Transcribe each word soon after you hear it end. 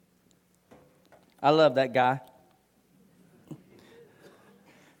I love that guy.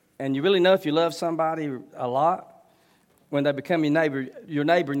 And you really know if you love somebody a lot when they become your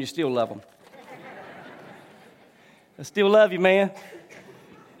neighbor, and you still love them. I still love you, man.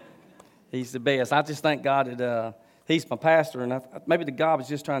 He's the best. I just thank God that he's my pastor, and maybe the God was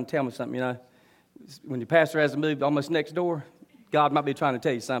just trying to tell me something, you know. When your pastor has to move almost next door, God might be trying to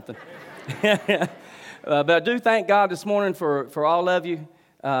tell you something. But I do thank God this morning for all of you.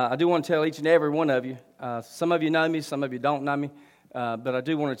 I do want to tell each and every one of you. Some of you know me, some of you don't know me. But I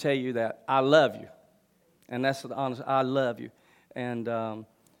do want to tell you that I love you. And that's the honest, I love you. And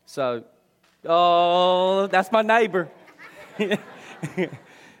that's my neighbor.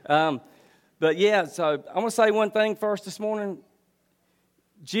 But yeah, so I want to say one thing first this morning.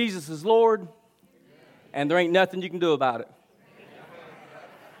 Jesus is Lord, and there ain't nothing you can do about it.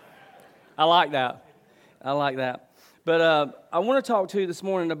 I like that. But I want to talk to you this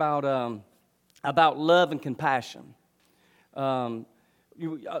morning about love and compassion.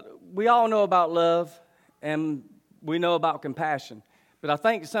 We all know about love, and we know about compassion. But I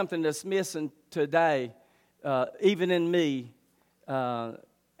think something that's missing today, even in me,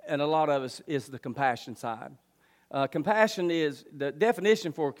 and a lot of us, is the compassion side. The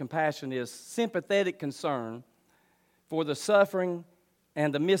definition for compassion is sympathetic concern for the suffering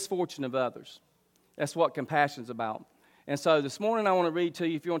and the misfortune of others. That's what compassion's about. And so this morning I want to read to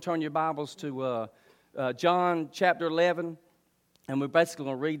you, if you want to turn your Bibles to John chapter 11, and we're basically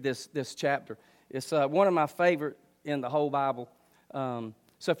going to read this chapter. It's one of my favorite in the whole Bible.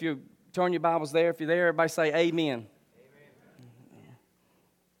 So if you turn your Bibles there, if you're there, everybody say amen.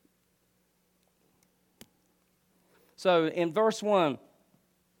 So in verse 1,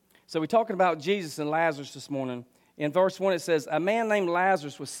 so we're talking about Jesus and Lazarus this morning. In verse 1 it says, a man named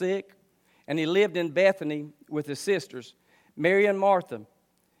Lazarus was sick, and he lived in Bethany with his sisters, Mary and Martha.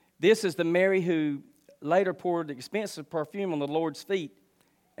 This is the Mary who later poured expensive perfume on the Lord's feet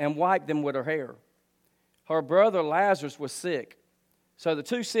and wiped them with her hair. Her brother Lazarus was sick. So the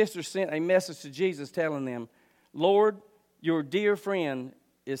two sisters sent a message to Jesus telling them, Lord, your dear friend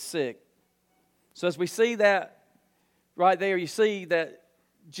is sick. So as we see that right there, you see that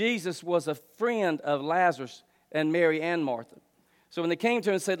Jesus was a friend of Lazarus and Mary and Martha. So when they came to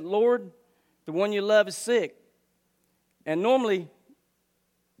him and said, Lord, the one you love is sick. And normally,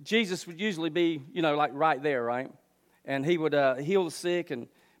 Jesus would usually be, like right there, right? And he would heal the sick,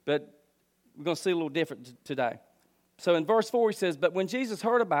 but we're going to see a little different today. So in verse 4 he says, but when Jesus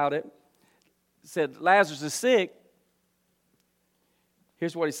heard about it, said Lazarus is sick,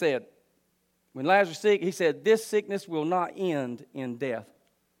 here's what he said. When Lazarus is sick, he said, this sickness will not end in death.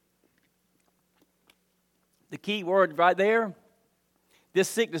 The key word right there, this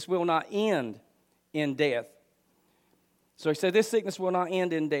sickness will not end in death. So he said, this sickness will not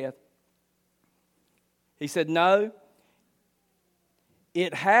end in death. He said, no,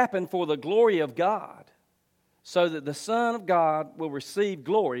 it happened for the glory of God, so that the Son of God will receive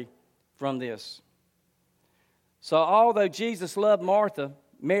glory from this. So although Jesus loved Martha,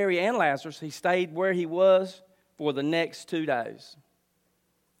 Mary, and Lazarus, he stayed where he was for the next 2 days.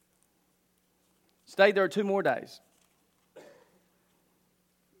 Stayed there 2 more days.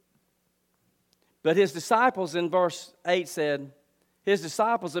 But his disciples in verse 8 said, his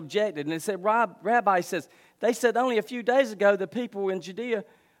disciples objected, and they said, Rabbi says, they said only a few days ago the people in Judea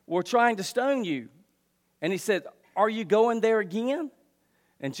were trying to stone you. And he said, are you going there again?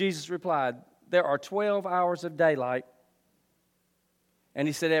 And Jesus replied, there are 12 hours of daylight. And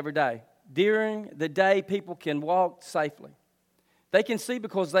he said every day. During the day people can walk safely. They can see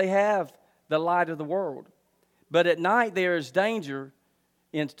because they have the light of the world. But at night there is danger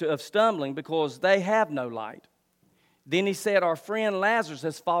of stumbling because they have no light. Then he said, our friend Lazarus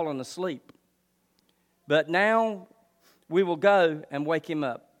has fallen asleep. But now we will go and wake him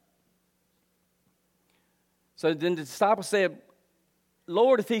up. So then the disciples said,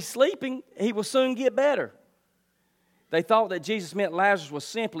 Lord, if he's sleeping, he will soon get better. They thought that Jesus meant Lazarus was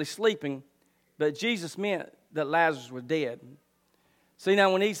simply sleeping, but Jesus meant that Lazarus was dead. See,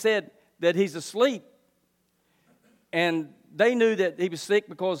 now when he said that he's asleep, and they knew that he was sick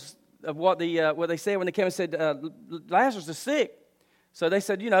because of what they said when they came and said, Lazarus is sick. So they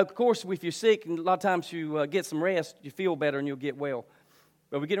said, of course, if you're sick, and a lot of times you get some rest, you feel better and you'll get well.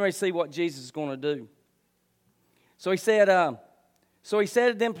 But we're getting ready to see what Jesus is going to do. So he said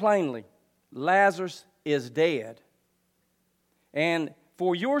to them plainly, Lazarus is dead. And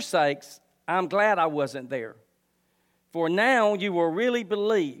for your sakes, I'm glad I wasn't there. For now you will really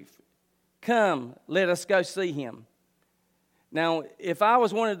believe. Come, let us go see him. Now, if I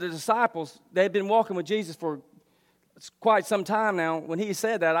was one of the disciples, they had been walking with Jesus for quite some time now. When he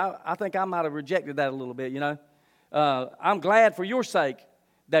said that, I think I might have rejected that a little bit, you know. I'm glad for your sake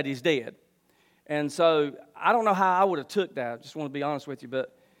that he's dead. And so I don't know how I would have took that. I just want to be honest with you.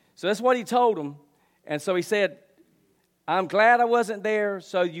 But so that's what he told him. And so he said, I'm glad I wasn't there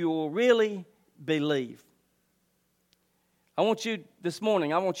so you will really believe. I want you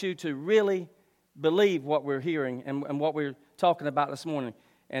to really believe what we're hearing and what we're talking about this morning.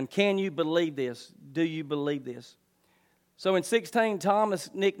 And can you believe this? Do you believe this? So in 16, Thomas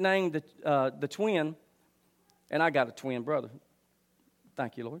nicknamed the twin, and I got a twin brother.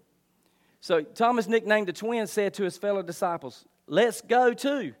 Thank you, Lord. So Thomas nicknamed the twin, said to his fellow disciples, let's go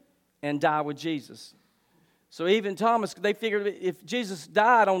too and die with Jesus. So even Thomas, they figured if Jesus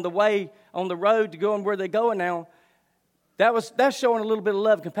died on the way, on the road to going where they're going now, that's showing a little bit of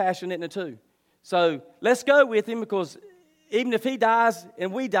love and compassion, isn't it, too? So let's go with him, because even if he dies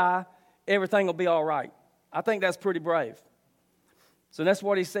and we die, everything will be all right. I think that's pretty brave. So that's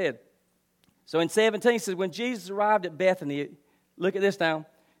what he said. So in 17, he says, when Jesus arrived at Bethany, look at this now,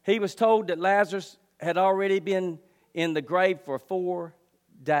 he was told that Lazarus had already been in the grave for 4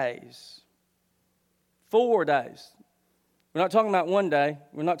 days. 4 days. We're not talking about 1 day.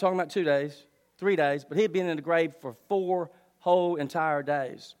 We're not talking about 2 days, 3 days, but he had been in the grave for 4 whole entire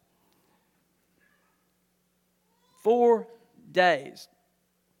days. 4 days.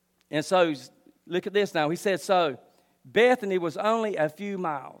 And so, look at this now. He said, so Bethany was only a few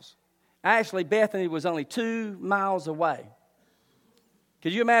miles. Actually, Bethany was only 2 miles away.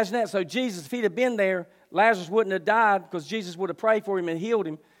 Could you imagine that? So Jesus, if he'd have been there, Lazarus wouldn't have died, because Jesus would have prayed for him and healed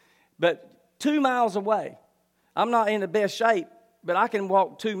him. But 2 miles away. I'm not in the best shape, but I can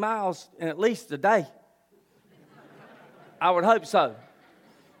walk 2 miles in at least a day. I would hope so.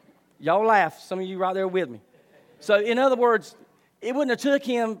 Y'all laugh. Some of you right there with me. So in other words, it wouldn't have took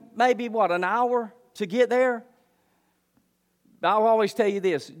him maybe, an hour to get there? But I'll always tell you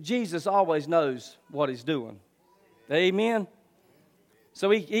this. Jesus always knows what he's doing. Amen? So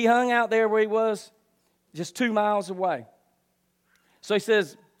he hung out there where he was, just 2 miles away. So he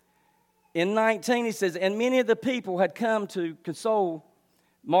says, in 19, he says, and many of the people had come to console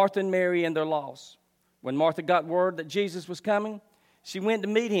Martha and Mary in their loss. When Martha got word that Jesus was coming, she went to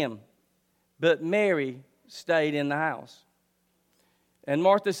meet him, but Mary stayed in the house. And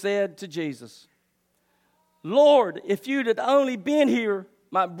Martha said to Jesus, Lord, if you'd had only been here,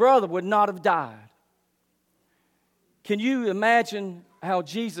 my brother would not have died. Can you imagine how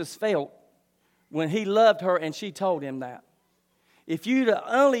Jesus felt when he loved her and she told him that? If you'd have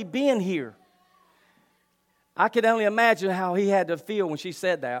only been here, I could only imagine how he had to feel when she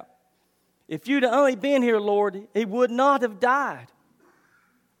said that. If you'd have only been here, Lord, he would not have died.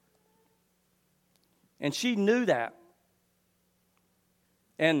 And she knew that.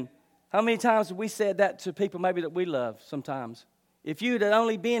 And how many times have we said that to people maybe that we love sometimes? If you'd have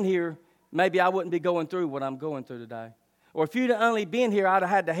only been here, maybe I wouldn't be going through what I'm going through today. Or if you'd have only been here, I'd have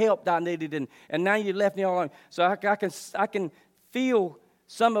had the help that I needed, and now you left me all alone. So I can feel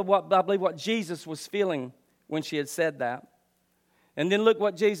some of what I believe what Jesus was feeling when she had said that. And then look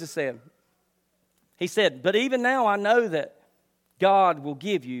what Jesus said. He said, but even now I know that God will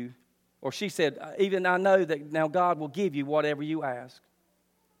give you, or she said, even I know that now God will give you whatever you ask.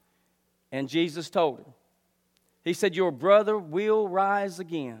 And Jesus told her, he said, your brother will rise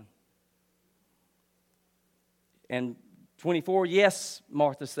again. And 24, yes,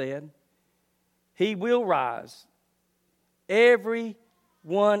 Martha said, he will rise.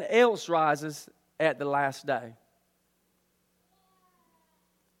 Everyone else rises at the last day.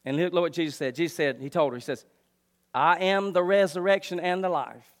 And look what Jesus said. Jesus said, he told her, he says, I am the resurrection and the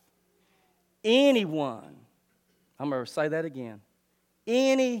life. Anyone, I'm going to say that again.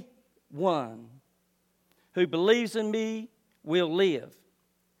 Anyone who believes in me will live,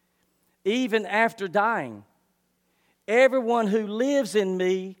 even after dying. Everyone who lives in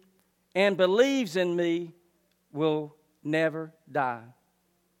me and believes in me will never die.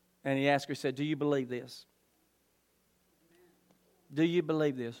 And he asked her, he said, do you believe this? Do you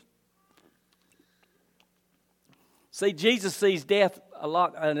believe this? See, Jesus sees death a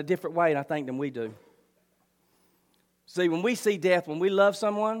lot in a different way, I think, than we do. See, when we see death, when we love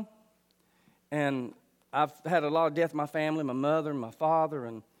someone, and I've had a lot of death in my family, my mother and my father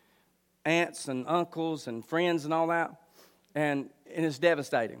and aunts and uncles and friends and all that, and it's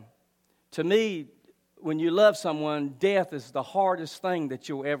devastating. To me, when you love someone, death is the hardest thing that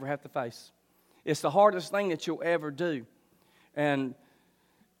you'll ever have to face. It's the hardest thing that you'll ever do. And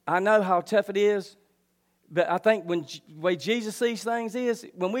I know how tough it is, but I think the way Jesus sees things is,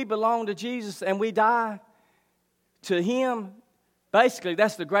 when we belong to Jesus and we die to him, basically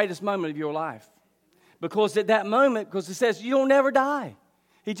that's the greatest moment of your life. Because at that moment, because it says you'll never die.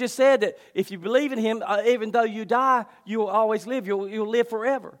 He just said that if you believe in him, even though you die, you will always live. You'll live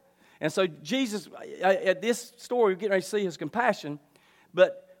forever. And so Jesus, at this story, we're getting ready to see his compassion.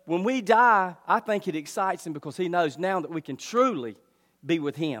 But when we die, I think it excites him because he knows now that we can truly be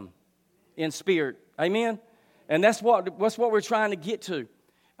with him in spirit. Amen? And that's what we're trying to get to.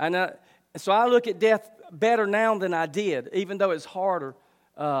 And so I look at death better now than I did, even though it's harder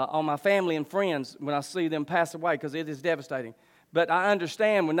on my family and friends when I see them pass away because it is devastating. But I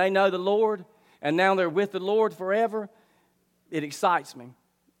understand when they know the Lord and now they're with the Lord forever, it excites me.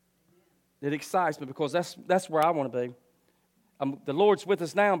 It excites me because that's where I want to be. The Lord's with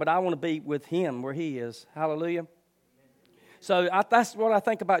us now, but I want to be with him where he is. Hallelujah. So that's what I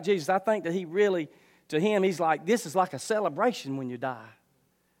think about Jesus. I think that he really, to him, he's like, this is like a celebration when you die.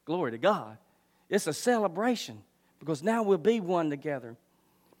 Glory to God. It's a celebration because now we'll be one together.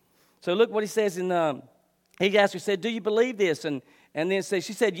 So look what he says in, he asked her, he said, do you believe this? And then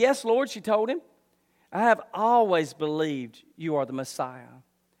she said, yes, Lord, she told him. I have always believed you are the Messiah,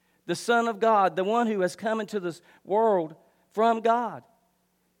 the Son of God, the one who has come into this world from God.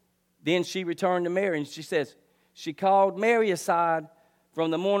 Then she returned to Mary, and she says, she called Mary aside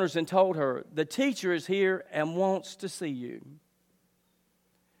from the mourners and told her, the teacher is here and wants to see you.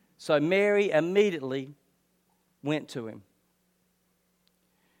 So Mary immediately went to him.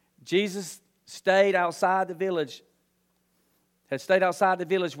 Jesus stayed outside the village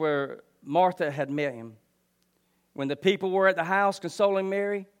where Martha had met him. When the people were at the house consoling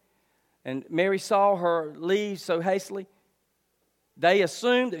Mary, and Mary saw her leave so hastily, they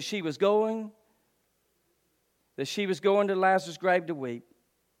assumed that she was going to Lazarus' grave to weep.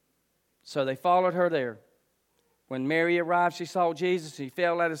 So they followed her there. When Mary arrived, she saw Jesus. She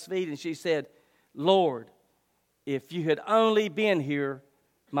fell at his feet and she said, Lord, if you had only been here,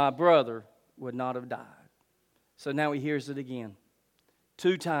 my brother would not have died. So now he hears it again.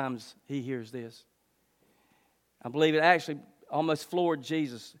 2 times he hears this. I believe it actually almost floored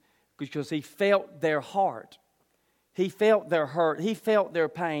Jesus because he felt their heart. He felt their hurt. He felt their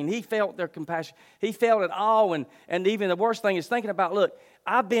pain. He felt their compassion. He felt it all. And even the worst thing is thinking about, look,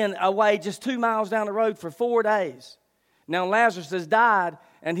 I've been away just 2 miles down the road for 4 days. Now Lazarus has died,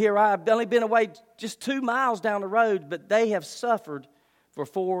 and here I've only been away just 2 miles down the road, but they have suffered for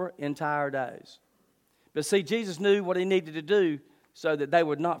 4 entire days. But see, Jesus knew what he needed to do so that they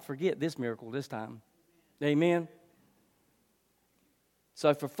would not forget this miracle this time. Amen.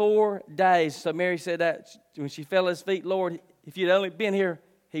 So for 4 days, so Mary said that when she fell at his feet, Lord, if you'd only been here,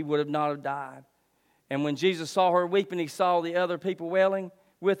 he would have not have died. And when Jesus saw her weeping, he saw the other people wailing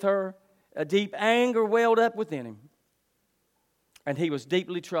with her. A deep anger welled up within him. And he was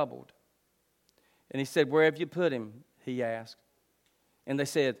deeply troubled. And he said, where have you put him? He asked. And he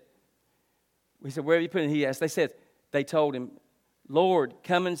said, where have you put him? He asked. They told him, Lord,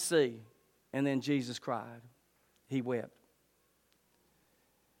 come and see. And then Jesus cried. He wept.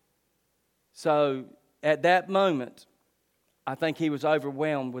 So at that moment, I think he was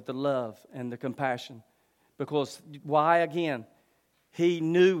overwhelmed with the love and the compassion. Because why again? He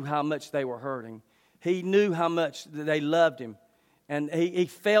knew how much they were hurting. He knew how much they loved him. And he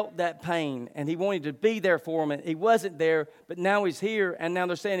felt that pain. And he wanted to be there for him. And he wasn't there, but now he's here. And now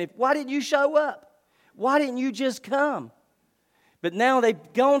they're saying, why didn't you show up? Why didn't you just come? But now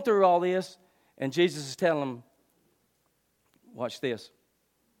they've gone through all this. And Jesus is telling them, watch this.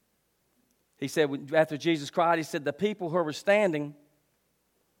 He said, after Jesus cried, he said, the people who were standing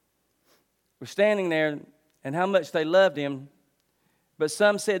there and how much they loved him. But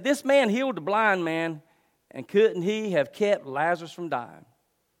some said, this man healed the blind man, and couldn't he have kept Lazarus from dying?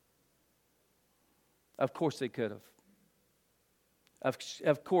 Of course he could have.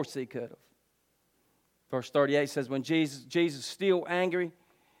 Of course he could have. Verse 38 says, when Jesus still angry,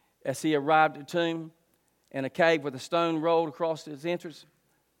 as he arrived at the tomb in a cave with a stone rolled across its entrance,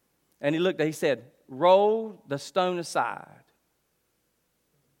 and he said, roll the stone aside.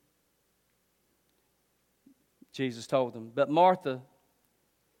 Jesus told them. But Martha,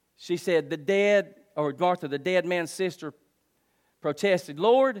 she said, the dead man's sister, protested,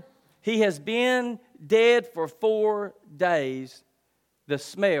 Lord, he has been dead for 4 days. The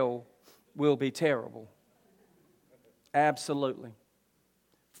smell will be terrible. Absolutely.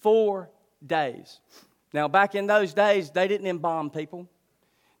 4 days. Now, back in those days, they didn't embalm people.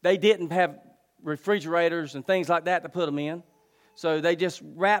 They didn't have refrigerators and things like that to put them in. So they just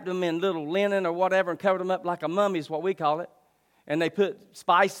wrapped them in little linen or whatever and covered them up like a mummy is what we call it. And they put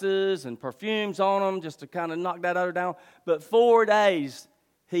spices and perfumes on them just to kind of knock that odor down. But 4 days,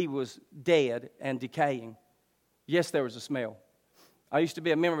 he was dead and decaying. Yes, there was a smell. I used to be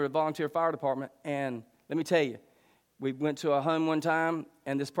a member of the volunteer fire department, and Let me tell you, we went to a home one time,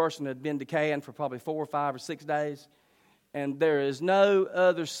 and this person had been decaying for probably 4 or 5 or 6 days. And there is no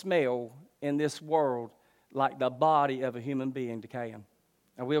other smell in this world like the body of a human being decaying.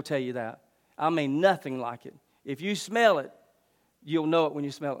 I will tell you that. I mean, nothing like it. If you smell it, you'll know it when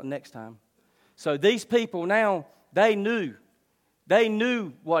you smell it the next time. So these people now, they knew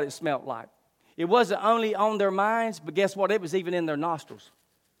what it smelled like. It wasn't only on their minds, but guess what? It was even in their nostrils,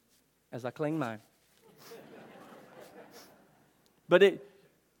 as I clean mine. But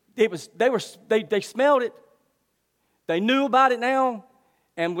they smelled it. They knew about it now.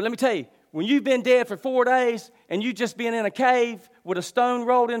 And let me tell you, when you've been dead for 4 days and you just been in a cave with a stone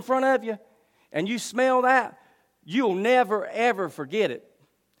rolled in front of you, and you smell that, you'll never, ever forget it.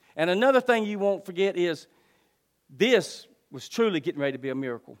 And another thing you won't forget is this was truly getting ready to be a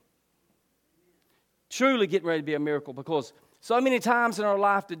miracle. Truly getting ready to be a miracle, because so many times in our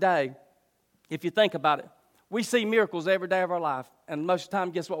life today, if you think about it, we see miracles every day of our life. And most of the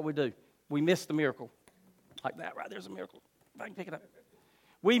time, guess what we do? We miss the miracle. Like that, right? There's a miracle. If I can pick it up.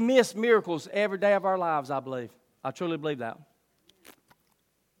 We miss miracles every day of our lives, I believe. I truly believe that.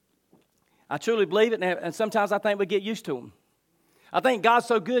 I truly believe it, and sometimes I think we get used to them. I think God's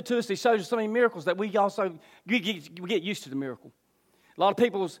so good to us, He shows us so many miracles that we get used to the miracle. A lot of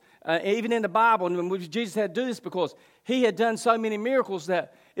people, even in the Bible, and when Jesus had to do this because He had done so many miracles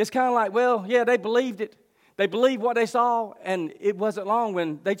that it's kind of like, well, yeah, they believed it. They believed what they saw, and it wasn't long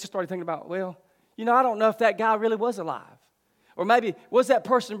when they just started thinking about, well, I don't know if that guy really was alive. Or maybe, was that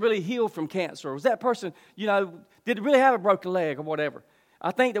person really healed from cancer? Or was that person, did it really have a broken leg or whatever?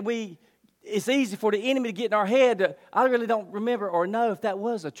 I think that it's easy for the enemy to get in our head that I really don't remember or know if that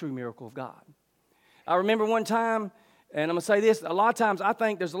was a true miracle of God. I remember one time, and I'm going to say this, a lot of times I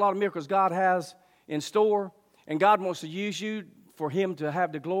think there's a lot of miracles God has in store, and God wants to use you for Him to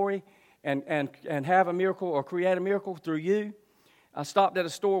have the glory and have a miracle or create a miracle through you. I stopped at a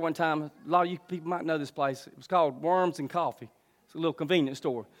store one time. A lot of you people might know this place. It was called Worms and Coffee. It's a little convenience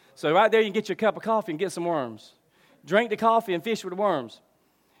store. So right there you can get your cup of coffee and get some worms. Drink the coffee and fish with the worms.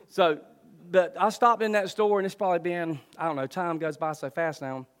 But I stopped in that store, and it's probably been, I don't know, time goes by so fast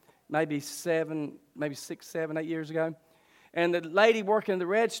now, maybe 6, 7, 8 years ago. And the lady working the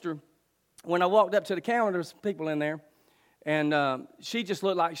register, when I walked up to the counter, there was people in there, and she just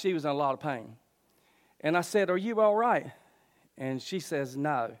looked like she was in a lot of pain. And I said, "Are you all right?" And she says,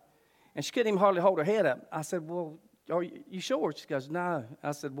 "No." And she couldn't even hardly hold her head up. I said, "Well, are you sure?" She goes, "No."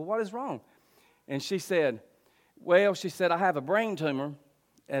 I said, "Well, what is wrong?" And she said, "I have a brain tumor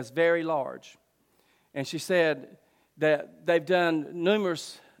that's very large." And she said that they've done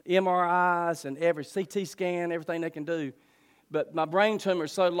numerous MRIs and every CT scan, everything they can do. But my brain tumor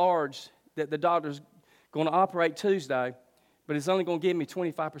is so large that the doctor's going to operate Tuesday, but it's only going to give me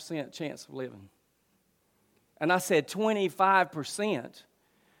 25% chance of living. And I said 25%,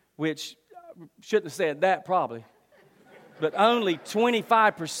 which shouldn't have said that probably, but only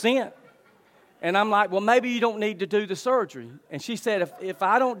 25%. And I'm like, "Well, maybe you don't need to do the surgery." And she said, if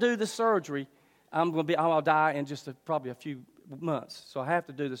I don't do the surgery, I'll die in just probably a few months. So I have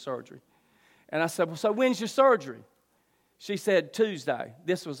to do the surgery. And I said, "Well, so when's your surgery?" She said, "Tuesday."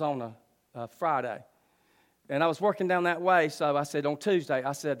 This was on a Friday. And I was working down that way, so I said, "On Tuesday."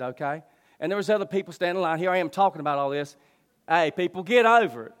 I said, "Okay." And there was other people standing in line. Here I am talking about all this. Hey, people, get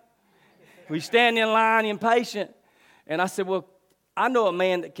over it. We stand in line impatient. And I said, "Well, I know a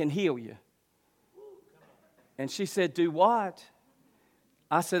man that can heal you." And she said, "Do what?"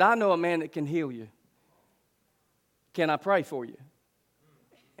 I said, "I know a man that can heal you. Can I pray for you?"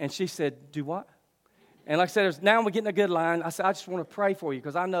 And she said, "Do what?" And like I said, now we're getting a good line. I said, "I just want to pray for you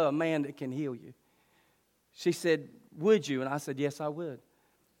because I know a man that can heal you." She said, "Would you?" And I said, "Yes, I would."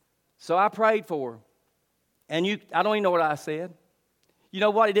 So I prayed for her. And I don't even know what I said. You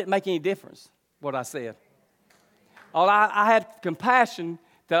know what? It didn't make any difference what I said. I had compassion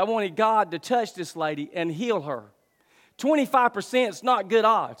that I wanted God to touch this lady and heal her. 25% is not good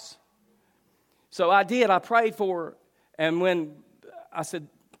odds. So I did. I prayed for her. And when I said,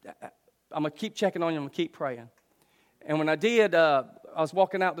 "I'm going to keep checking on you. I'm going to keep praying." And when I did, I was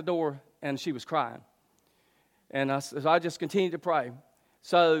walking out the door, and she was crying. And I just continued to pray.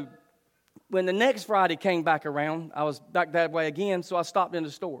 So when the next Friday came back around, I was back that way again, so I stopped in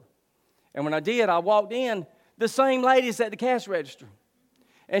the store. And when I did, I walked in. The same lady's at the cash register.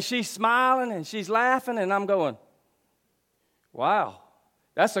 And she's smiling, and she's laughing, and I'm going, "Wow,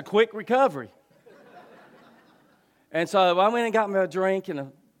 that's a quick recovery." And so I went and got me a drink and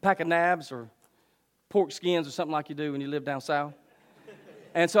a pack of nabs or pork skins or something like you do when you live down south.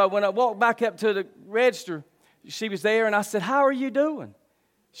 And so when I walked back up to the register, she was there, and I said, "How are you doing?"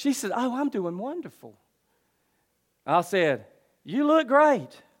 She said, "Oh, I'm doing wonderful." I said, you look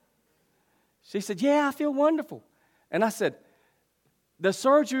great. She said, yeah, I feel wonderful. And I said, the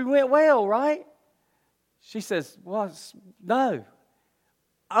surgery went well, right? She says, well, no.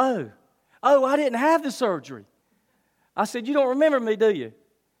 Oh, I didn't have the surgery. I said, you don't remember me, do you?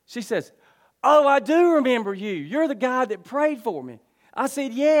 She says, oh, I do remember you. You're the guy that prayed for me. I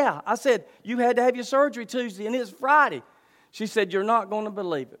said, yeah. I said, you had to have your surgery Tuesday, and it's Friday. She said, you're not going to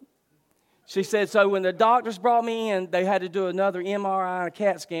believe it. She said, so when the doctors brought me in, they had to do another MRI and a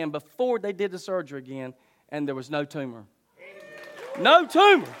CAT scan before they did the surgery again, and there was no tumor. No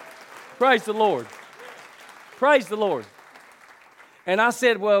tumor. Praise the Lord. Praise the Lord. And I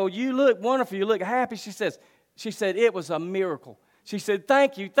said, well, you look wonderful. You look happy. She said, it was a miracle. She said,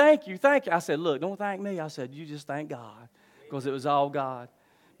 thank you, thank you, thank you. I said, look, don't thank me. I said, you just thank God, because it was all God.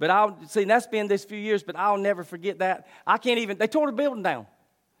 But that's been this few years, but I'll never forget that. They tore the building down.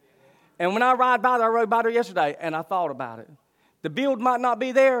 And when I rode by there yesterday, and I thought about it. The building might not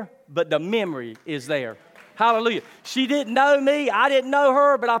be there, but the memory is there. Hallelujah. She didn't know me. I didn't know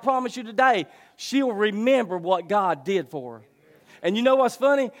her, but I promise you today, she'll remember what God did for her. And you know what's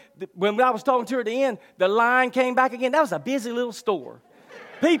funny? When I was talking to her at the end, the line came back again. That was a busy little store.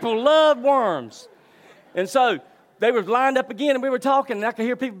 People love worms. And so they were lined up again, and we were talking, and I could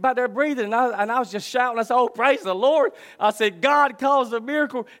hear people back there breathing, and I was just shouting. I said, oh, praise the Lord. I said, God caused a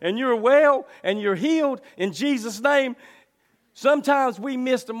miracle, and you're well, and you're healed in Jesus' name. Sometimes we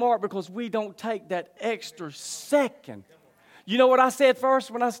miss the mark because we don't take that extra second. You know what I said first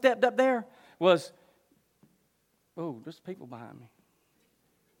when I stepped up there? Was, oh, there's people behind me.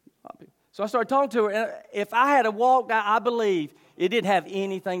 So I started talking to her, and if I had walked out, I believe it didn't have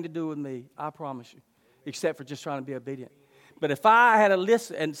anything to do with me, I promise you, except for just trying to be obedient. But if I had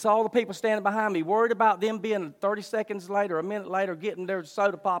listened and saw the people standing behind me, worried about them being 30 seconds later, a minute later, getting their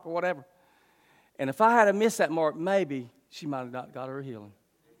soda pop or whatever, and if I had missed that mark, maybe she might have not got her healing.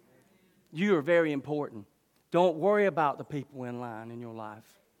 You are very important. Don't worry about the people in line in your life.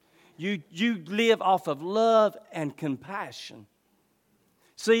 You live off of love and compassion.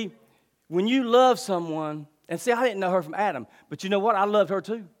 See, when you love someone, and see, I didn't know her from Adam, but you know what? I loved her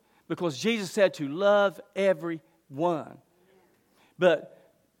too, because Jesus said to love everyone.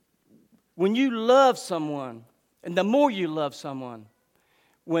 But when you love someone, and the more you love someone,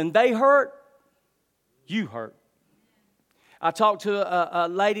 when they hurt, you hurt. I talked to a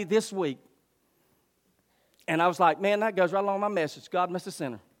lady this week, and I was like, man, that goes right along my message. God must have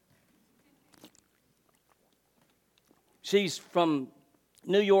sent her. She's from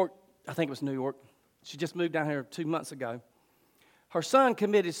New York. I think it was New York. She just moved down here 2 months ago. Her son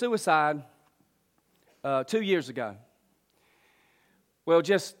committed suicide 2 years ago. Well,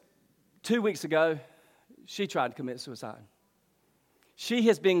 just 2 weeks ago, she tried to commit suicide. She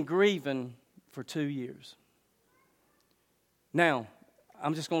has been grieving for 2 years. Now,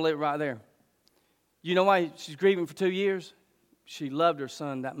 I'm just going to leave it right there. You know why she's grieving for 2 years? She loved her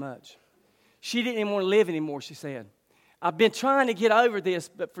son that much. She didn't even want to live anymore, she said. I've been trying to get over this,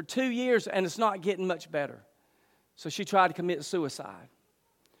 but for 2 years, and it's not getting much better. So she tried to commit suicide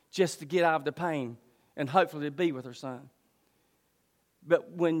just to get out of the pain and hopefully to be with her son.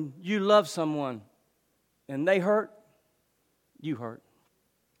 But when you love someone and they hurt, you hurt.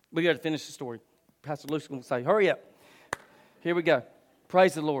 We got to finish the story. Pastor Luke's going to say, hurry up. Here we go.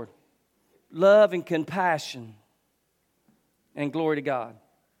 Praise the Lord. Love and compassion and glory to God.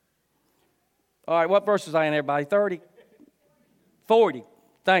 All right, what verse was I in, everybody? 30? 40.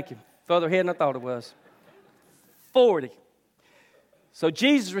 Thank you. Further ahead than I thought it was. 40. So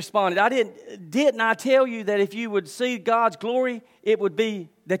Jesus responded, didn't I tell you that if you would see God's glory, it would be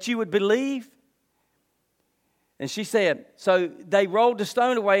that you would believe? And she said, so they rolled the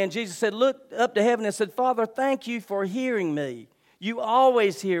stone away, and Jesus said, looked up to heaven and said, Father, thank you for hearing me. You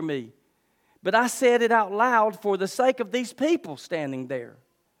always hear me. But I said it out loud for the sake of these people standing there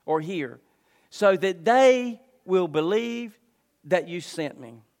or here, so that they will believe that you sent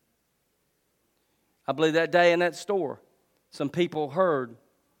me. I believe that day in that store, some people heard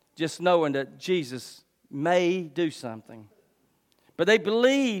just knowing that Jesus may do something. But they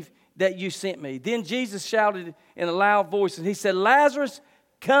believe that you sent me. Then Jesus shouted in a loud voice, and he said, Lazarus,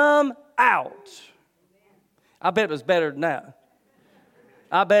 come out. I bet it was better than that.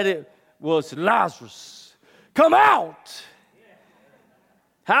 I bet it was, Lazarus, come out.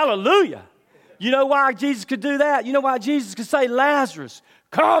 Hallelujah. You know why Jesus could do that? You know why Jesus could say, Lazarus,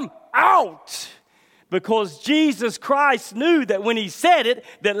 come out? Because Jesus Christ knew that when he said it,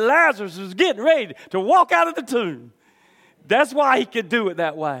 that Lazarus was getting ready to walk out of the tomb. That's why he could do it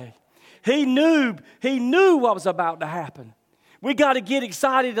that way. He knew what was about to happen. We got to get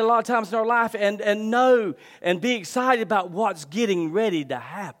excited a lot of times in our life and know and be excited about what's getting ready to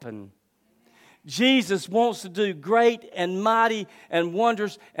happen. Jesus wants to do great and mighty and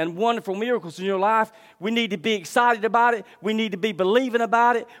wonders and wonderful miracles in your life. We need to be excited about it. We need to be believing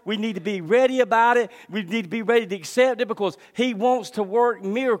about it. We need to be ready about it. We need to be ready to accept it because He wants to work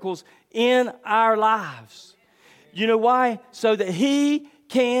miracles in our lives. You know why? So that He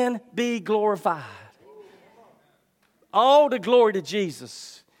can be glorified. All the glory to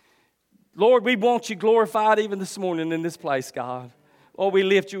Jesus. Lord, we want You glorified even this morning in this place, God. Oh, we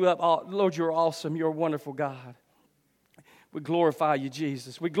lift You up. Oh, Lord, You're awesome. You're a wonderful God. We glorify You,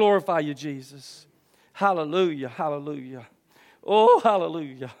 Jesus. We glorify You, Jesus. Hallelujah, hallelujah. Oh,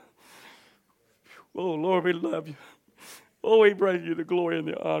 hallelujah. Oh, Lord, we love You. Oh, we bring You the glory and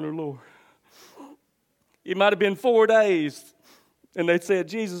the honor, Lord. It might have been 4 days, and they said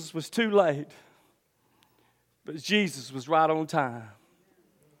Jesus was too late. But Jesus was right on time.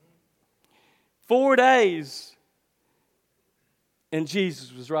 4 days, and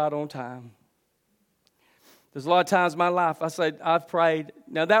Jesus was right on time. There's a lot of times in my life I've prayed.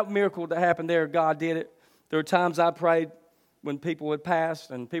 Now that miracle that happened there, God did it. There were times I prayed when people had passed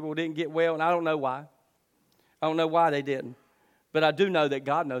and people didn't get well, and I don't know why. I don't know why they didn't. But I do know that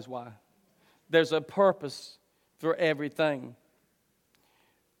God knows why. There's a purpose for everything.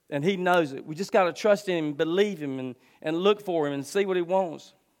 And He knows it. We just got to trust in Him and believe Him and look for Him and see what He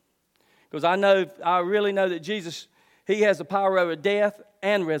wants. Because I really know that Jesus, He has the power over death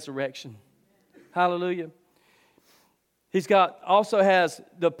and resurrection. Hallelujah. He's also has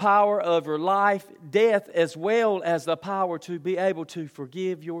the power over life, death, as well as the power to be able to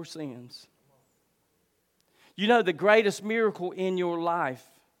forgive your sins. You know, the greatest miracle in your life,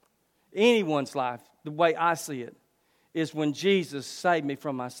 anyone's life, the way I see it, is when Jesus saved me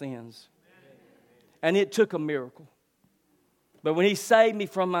from my sins. And it took a miracle. But when He saved me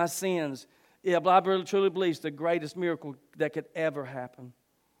from my sins, I really truly believe it's the greatest miracle that could ever happen.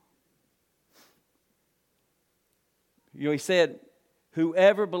 You know, He said,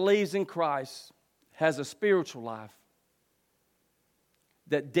 whoever believes in Christ has a spiritual life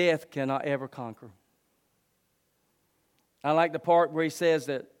that death cannot ever conquer. I like the part where He says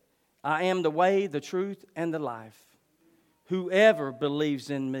that I am the way, the truth, and the life. Whoever believes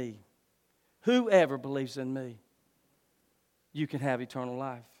in me, you can have eternal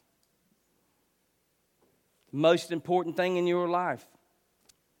life. The most important thing in your life,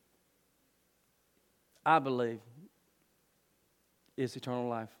 I believe, is eternal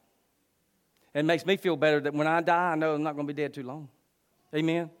life. It makes me feel better that when I die, I know I'm not going to be dead too long.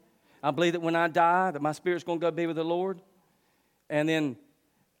 Amen? I believe that when I die, that my spirit's going to go be with the Lord, and then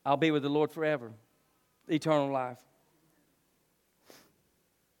I'll be with the Lord forever. Eternal life.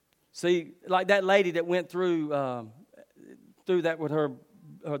 See, like that lady that went through that with her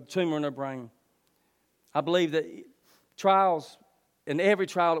tumor in her brain. I believe that trials, and every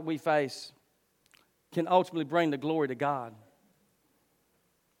trial that we face, can ultimately bring the glory to God.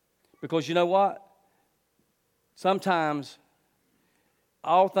 Because you know what? Sometimes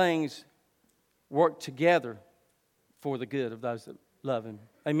all things work together for the good of those that love Him.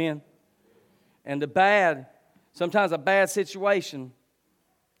 Amen? And sometimes a bad situation,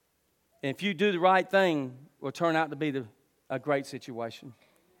 if you do the right thing, will turn out to be a great situation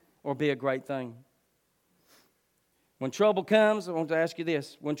or be a great thing. When trouble comes, I want to ask you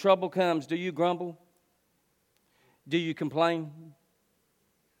this. When trouble comes, do you grumble? Do you complain?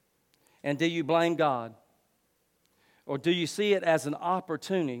 And do you blame God? Or do you see it as an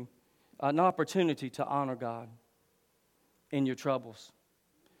opportunity to honor God in your troubles?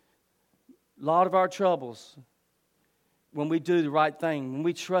 A lot of our troubles, when we do the right thing, when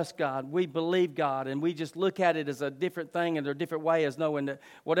we trust God, we believe God, and we just look at it as a different thing and a different way, as knowing that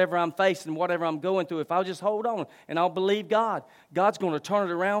whatever I'm facing, whatever I'm going through, if I'll just hold on and I'll believe God, God's going to turn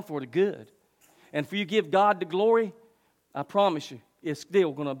it around for the good. And if you give God the glory, I promise you, it's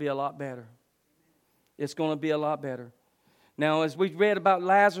still going to be a lot better. It's going to be a lot better. Now, as we read about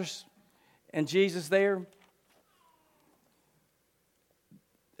Lazarus and Jesus there,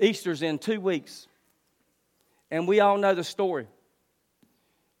 Easter's in 2 weeks. And we all know the story.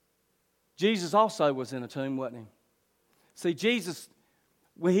 Jesus also was in a tomb, wasn't He? See, Jesus,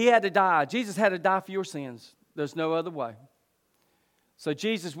 when He had to die, Jesus had to die for your sins. There's no other way. So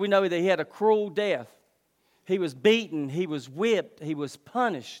Jesus, we know that He had a cruel death. He was beaten, He was whipped, He was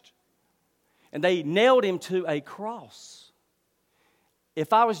punished. And they nailed Him to a cross.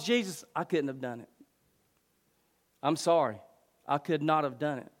 If I was Jesus, I couldn't have done it. I'm sorry. I could not have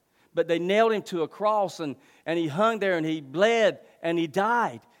done it. But they nailed Him to a cross, and He hung there, and He bled, and He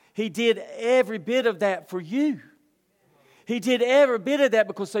died. He did every bit of that for you. He did every bit of that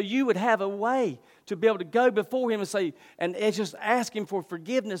because so you would have a way to be able to go before Him and say, and just ask Him for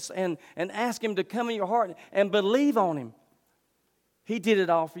forgiveness and ask Him to come in your heart and believe on Him. He did it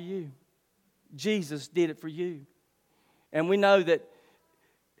all for you. Jesus did it for you. And we know that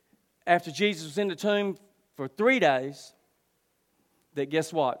after Jesus was in the tomb for 3 days, that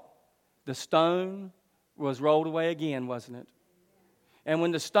guess what? The stone was rolled away again, wasn't it? And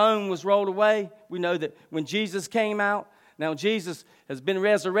when the stone was rolled away, we know that when Jesus came out, now Jesus has been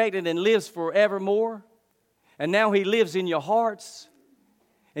resurrected and lives forevermore. And now He lives in your hearts.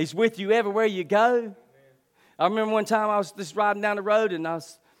 He's with you everywhere you go. I remember one time I was just riding down the road and I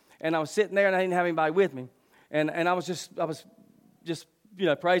was sitting there and I didn't have anybody with me. And I was just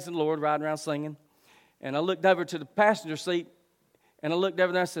praising the Lord, riding around singing. And I looked over to the passenger seat and I looked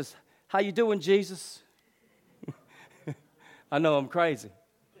over there and I says, "How you doing, Jesus?" I know I'm crazy.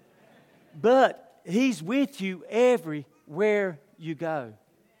 But He's with you everywhere you go.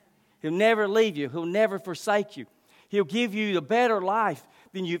 He'll never leave you. He'll never forsake you. He'll give you a better life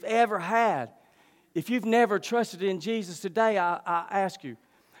than you've ever had. If you've never trusted in Jesus today, I ask you,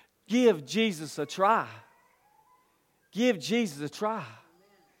 give Jesus a try. Give Jesus a try.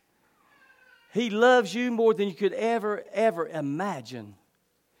 He loves you more than you could ever imagine.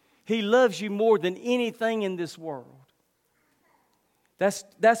 He loves you more than anything in this world.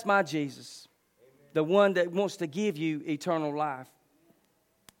 That's my Jesus, the one that wants to give you eternal life.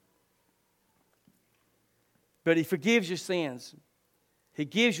 But He forgives your sins. He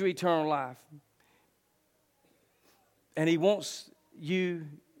gives you eternal life. And He wants you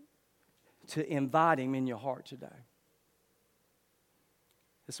to invite Him in your heart today.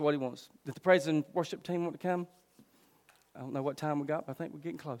 That's what He wants. Did the praise and worship team want to come? I don't know what time we got, but I think we're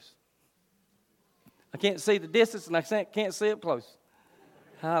getting close. I can't see the distance and I can't see up close.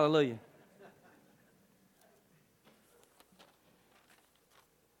 Hallelujah.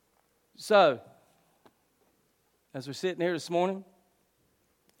 So, as we're sitting here this morning,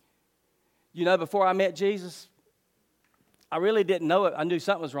 before I met Jesus, I really didn't know it. I knew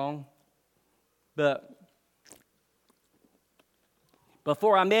something was wrong. But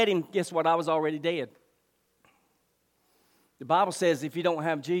before I met Him, guess what? I was already dead. The Bible says if you don't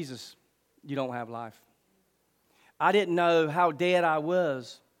have Jesus, you don't have life. I didn't know how dead I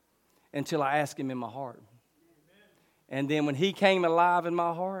was until I asked Him in my heart. And then when He came alive in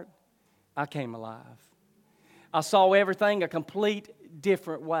my heart, I came alive. I saw everything a complete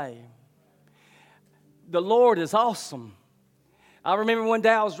different way. The Lord is awesome. I remember one day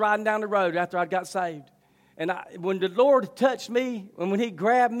I was riding down the road after I got saved. And when the Lord touched me, and when He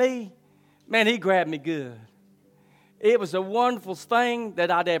grabbed me, man, He grabbed me good. It was the wonderful thing that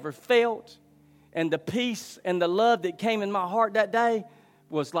I'd ever felt. And the peace and the love that came in my heart that day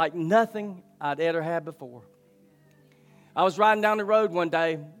was like nothing I'd ever had before. I was riding down the road one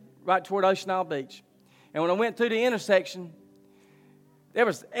day, right toward Ocean Isle Beach. And when I went through the intersection,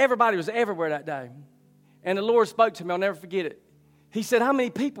 everybody was everywhere that day. And the Lord spoke to me, I'll never forget it. He said, "How many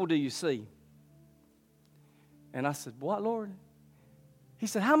people do you see?" And I said, "What, Lord?" He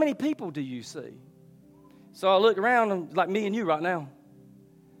said, "How many people do you see?" So I looked around, and like me and you right now.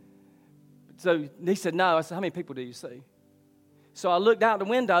 So He said, "No." I said, "How many people do you see?" So I looked out the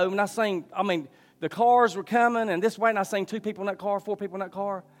window, and the cars were coming, and this way, and I seen 2 people in that car, 4 people in that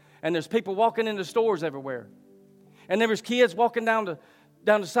car, and there's people walking in the stores everywhere. And there was kids walking down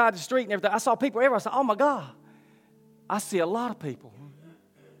the side of the street and everything. I saw people everywhere. I said, "Oh, my God, I see a lot of people."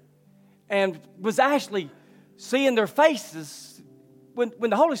 And was actually seeing their faces. When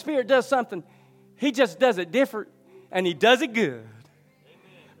the Holy Spirit does something, He just does it different, and He does it good.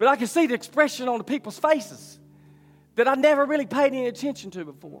 But I could see the expression on the people's faces that I never really paid any attention to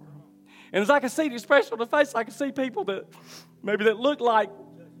before. And as I could see the expression on the face, I could see people that maybe that looked like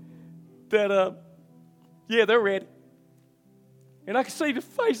that, they're ready. And I could see the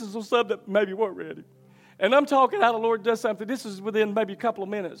faces of some that maybe weren't ready. And I'm talking how the Lord does something. This is within maybe a couple of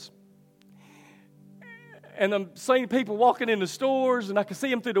minutes. And I'm seeing people walking in the stores, and I can see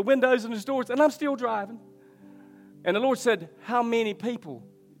them through the windows in the stores, and I'm still driving. And the Lord said, "How many people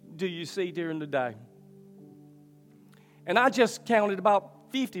do you see during the day?" And I just counted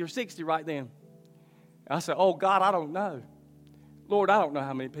about 50 or 60 right then. I said, "Oh, God, I don't know. Lord, I don't know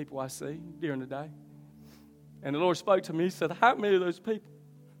how many people I see during the day." And the Lord spoke to me. He said, "How many of those people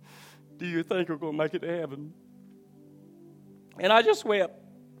do you think are going to make it to heaven?" And I just wept.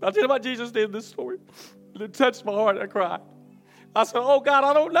 I'll tell you what Jesus did in this story. It touched my heart. I cried. I said, "Oh, God,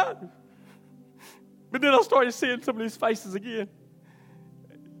 I don't know." But then I started seeing some of these faces again.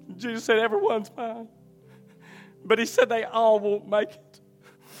 Jesus said, "Everyone's mine." But He said they all won't make it.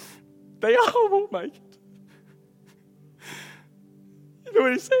 They all won't make it. You know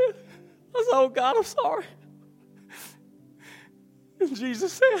what he said? I said, oh God, I'm sorry. And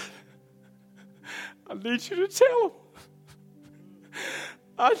Jesus said, I need you to tell him.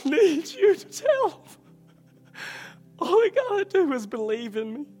 I need you to tell him. All he got to do is believe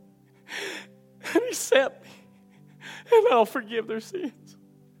in me and accept me, and I'll forgive their sins.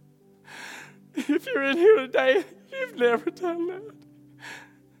 If you're in here today, you've never done that.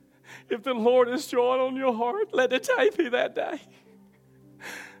 If the Lord is drawing on your heart, let today be that day.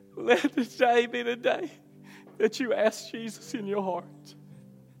 Let today be the day that you ask Jesus in your heart,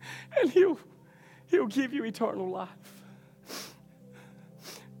 and He'll give you eternal life.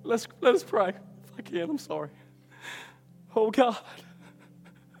 Let us pray. If I can, I'm sorry. Oh God.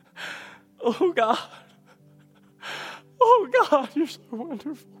 Oh God. Oh God, you're so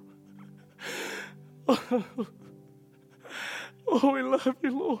wonderful. Oh, we love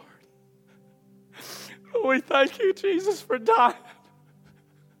you, Lord. Oh, we thank you, Jesus, for dying.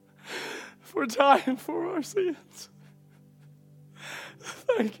 For dying for our sins.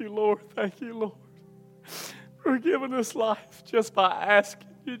 Thank you, Lord. Thank you, Lord. For giving us life just by asking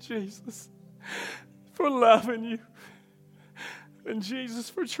you, Jesus. For loving you. And Jesus,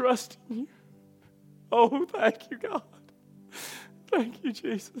 for trusting you. Oh, thank you, God. Thank you,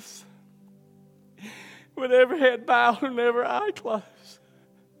 Jesus. With every head bowed and every eye closed.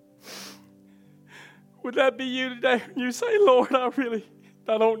 Would that be you today when you say, Lord,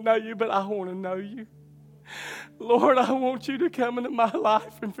 I don't know you, but I want to know you. Lord, I want you to come into my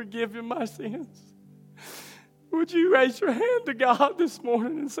life and forgive me my sins. Would you raise your hand to God this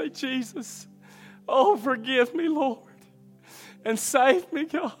morning and say, Jesus, oh, forgive me, Lord. And save me,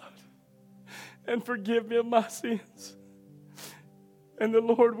 God. And forgive me of my sins. And the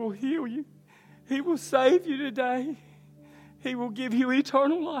Lord will heal you. He will save you today. He will give you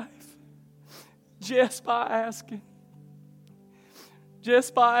eternal life. Just by asking.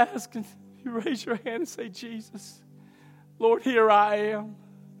 Just by asking. You raise your hand and say, Jesus, Lord, here I am.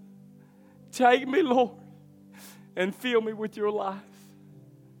 Take me, Lord, and fill me with your life.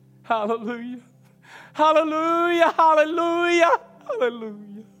 Hallelujah. Hallelujah, hallelujah,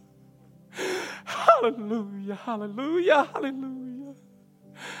 hallelujah. Hallelujah, hallelujah, hallelujah.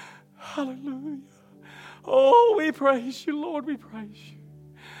 Hallelujah. Oh, we praise you, Lord, we praise you.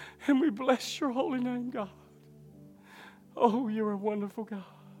 And we bless your holy name, God. Oh, you're a wonderful God.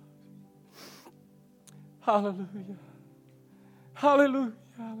 Hallelujah. Hallelujah,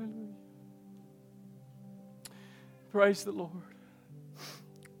 hallelujah. Praise the Lord.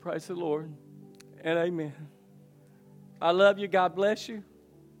 Praise the Lord. And amen. I love you. God bless you.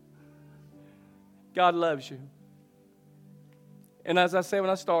 God loves you. And as I said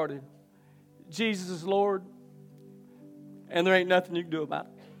when I started, Jesus is Lord, and there ain't nothing you can do about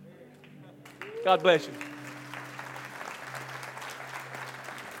it. God bless you.